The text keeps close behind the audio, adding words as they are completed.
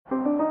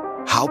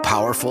How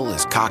powerful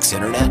is Cox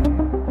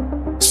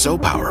Internet? So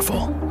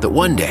powerful that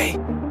one day,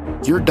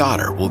 your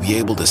daughter will be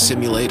able to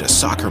simulate a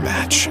soccer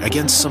match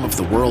against some of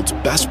the world's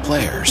best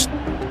players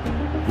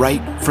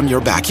right from your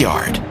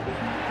backyard.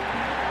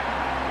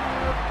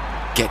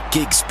 Get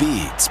gig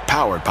speeds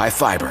powered by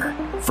fiber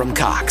from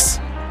Cox.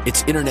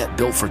 It's internet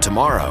built for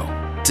tomorrow,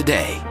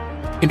 today.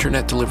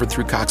 Internet delivered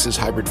through Cox's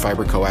hybrid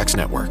fiber coax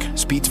network.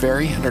 Speeds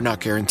vary and are not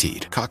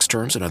guaranteed. Cox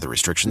terms and other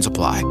restrictions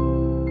apply.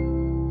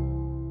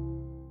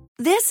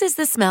 This is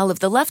the smell of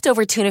the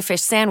leftover tuna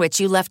fish sandwich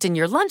you left in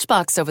your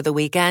lunchbox over the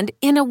weekend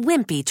in a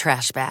wimpy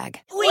trash bag.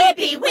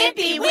 Wimpy,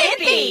 wimpy,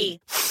 wimpy!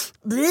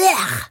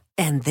 Blech!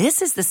 And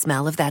this is the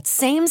smell of that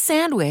same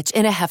sandwich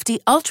in a hefty,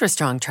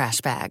 ultra-strong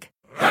trash bag.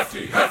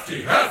 Hefty,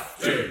 hefty,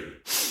 hefty!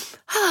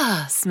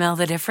 Ah, smell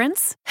the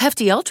difference?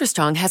 Hefty Ultra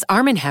Strong has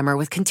Arm & Hammer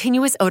with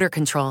continuous odor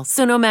control,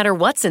 so no matter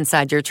what's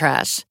inside your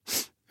trash,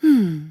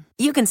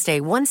 you can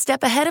stay one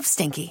step ahead of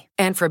stinky.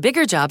 And for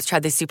bigger jobs, try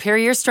the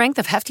superior strength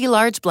of Hefty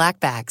Large Black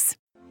Bags.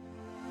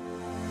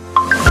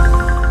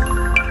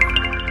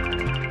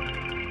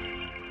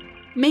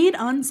 Made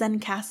on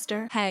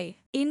Zencaster. Hey,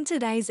 in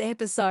today's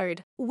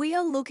episode, we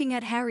are looking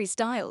at Harry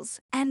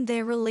Styles and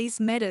their release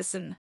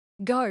Medicine.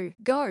 Go,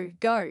 go,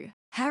 go.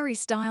 Harry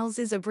Styles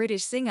is a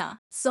British singer,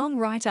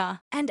 songwriter,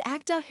 and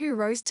actor who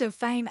rose to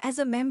fame as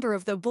a member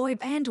of the boy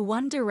band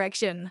One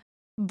Direction.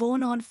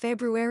 Born on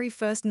February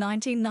 1,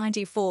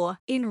 1994,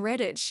 in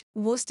Redditch,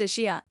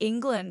 Worcestershire,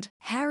 England,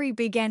 Harry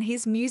began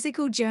his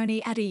musical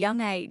journey at a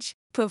young age,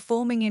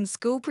 performing in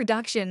school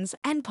productions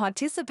and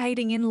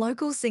participating in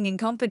local singing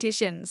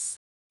competitions.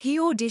 He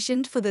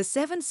auditioned for the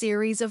 7th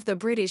series of the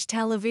British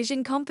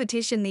television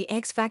competition The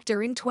X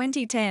Factor in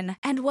 2010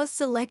 and was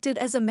selected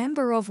as a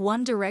member of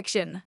One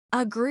Direction,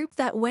 a group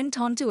that went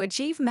on to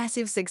achieve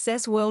massive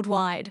success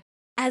worldwide.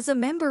 As a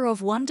member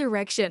of One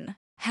Direction,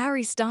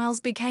 Harry Styles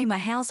became a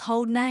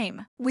household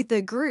name, with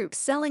the group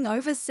selling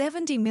over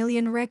 70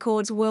 million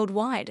records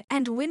worldwide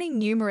and winning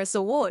numerous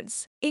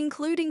awards,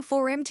 including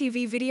 4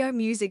 MTV Video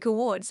Music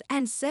Awards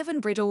and 7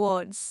 Brit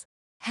Awards.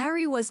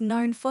 Harry was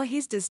known for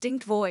his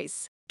distinct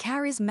voice,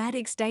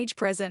 charismatic stage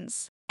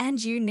presence,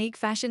 and unique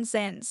fashion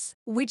sense,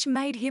 which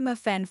made him a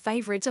fan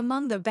favorite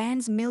among the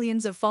band's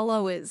millions of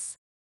followers.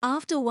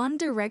 After One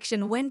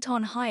Direction went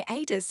on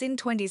hiatus in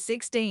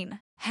 2016,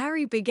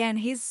 Harry began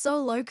his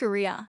solo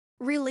career,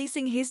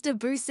 releasing his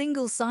debut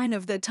single Sign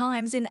of the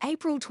Times in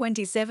April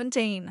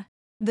 2017.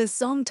 The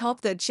song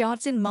topped the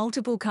charts in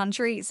multiple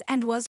countries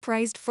and was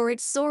praised for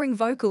its soaring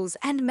vocals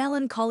and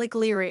melancholic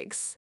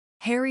lyrics.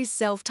 Harry's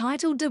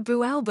self-titled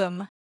debut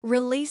album,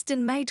 released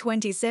in May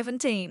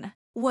 2017,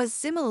 was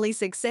similarly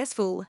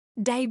successful,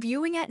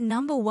 debuting at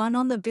 #1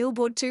 on the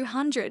Billboard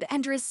 200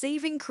 and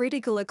receiving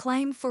critical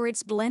acclaim for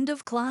its blend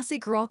of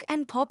classic rock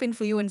and pop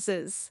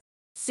influences.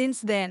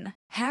 Since then,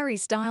 Harry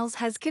Styles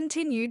has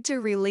continued to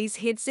release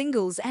hit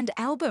singles and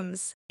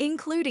albums,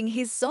 including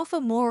his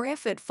sophomore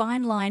effort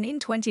Fine Line in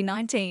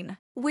 2019,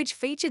 which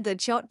featured the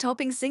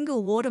chart-topping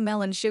single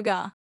Watermelon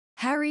Sugar.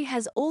 Harry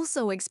has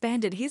also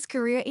expanded his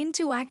career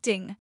into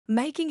acting,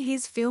 making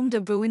his film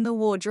debut in the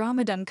war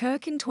drama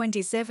Dunkirk in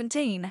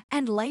 2017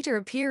 and later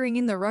appearing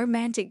in the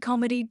romantic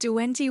comedy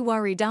Don't You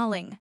Worry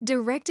Darling,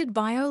 directed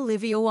by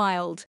Olivia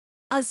Wilde.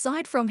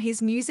 Aside from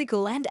his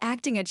musical and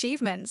acting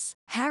achievements,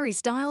 Harry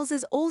Styles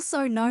is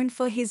also known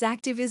for his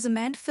activism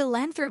and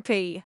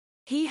philanthropy.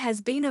 He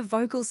has been a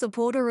vocal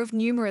supporter of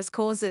numerous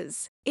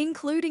causes,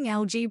 including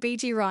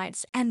LGBT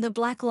rights and the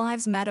Black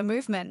Lives Matter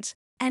movement,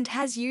 and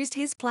has used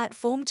his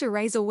platform to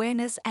raise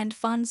awareness and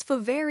funds for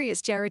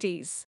various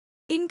charities.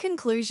 In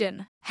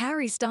conclusion,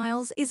 Harry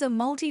Styles is a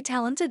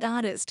multi-talented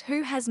artist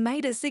who has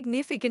made a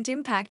significant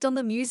impact on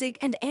the music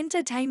and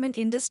entertainment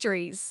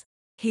industries.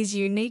 His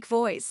unique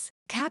voice,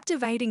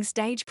 captivating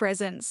stage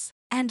presence,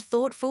 and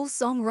thoughtful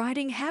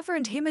songwriting have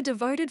earned him a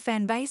devoted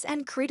fan base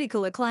and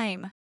critical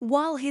acclaim,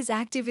 while his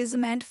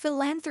activism and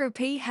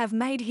philanthropy have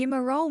made him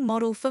a role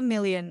model for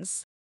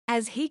millions.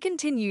 As he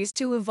continues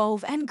to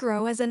evolve and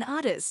grow as an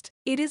artist,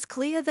 it is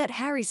clear that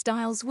Harry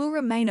Styles will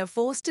remain a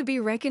force to be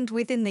reckoned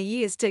with in the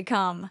years to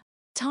come.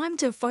 Time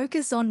to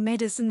focus on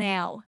Medicine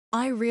now.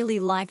 I really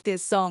like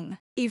this song.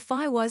 If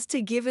I was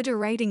to give it a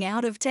rating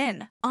out of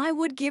 10, I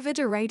would give it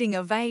a rating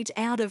of 8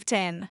 out of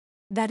 10.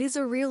 That is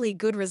a really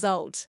good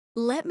result.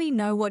 Let me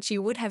know what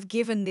you would have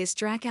given this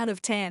track out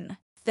of 10.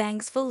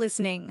 Thanks for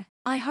listening.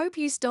 I hope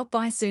you stop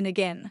by soon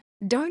again.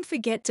 Don't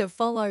forget to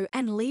follow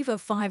and leave a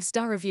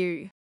 5-star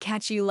review.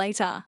 Catch you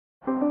later.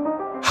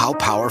 How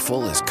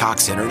powerful is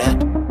Cox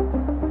Internet?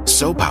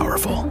 So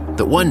powerful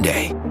that one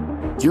day,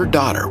 your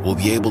daughter will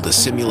be able to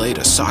simulate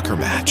a soccer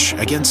match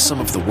against some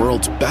of the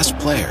world's best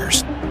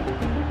players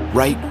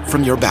right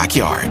from your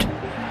backyard.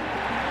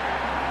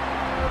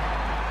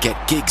 Get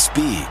gig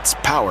speeds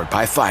powered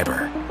by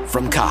fiber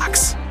from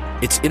Cox.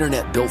 It's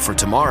internet built for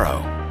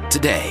tomorrow,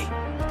 today.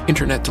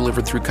 Internet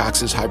delivered through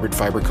Cox's hybrid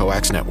fiber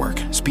coax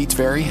network. Speeds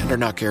vary and are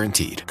not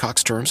guaranteed.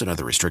 Cox terms and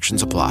other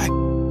restrictions apply.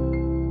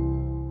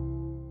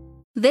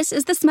 This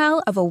is the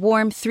smell of a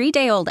warm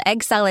 3-day-old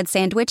egg salad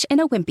sandwich in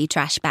a wimpy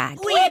trash bag.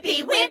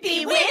 Wimpy,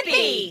 wimpy,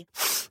 wimpy!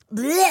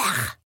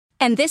 Blech.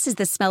 And this is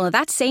the smell of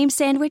that same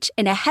sandwich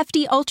in a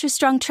hefty,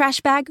 ultra-strong trash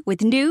bag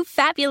with new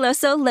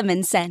Fabuloso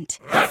lemon scent.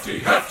 Hefty,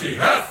 hefty,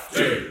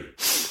 hefty!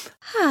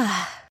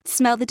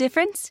 Smell the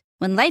difference?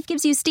 When life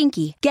gives you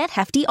stinky, get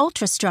Hefty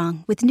Ultra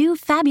Strong with new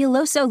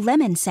Fabuloso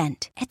lemon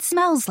scent. It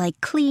smells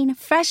like clean,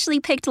 freshly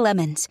picked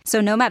lemons.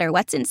 So no matter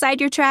what's inside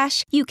your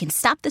trash, you can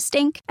stop the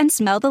stink and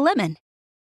smell the lemon.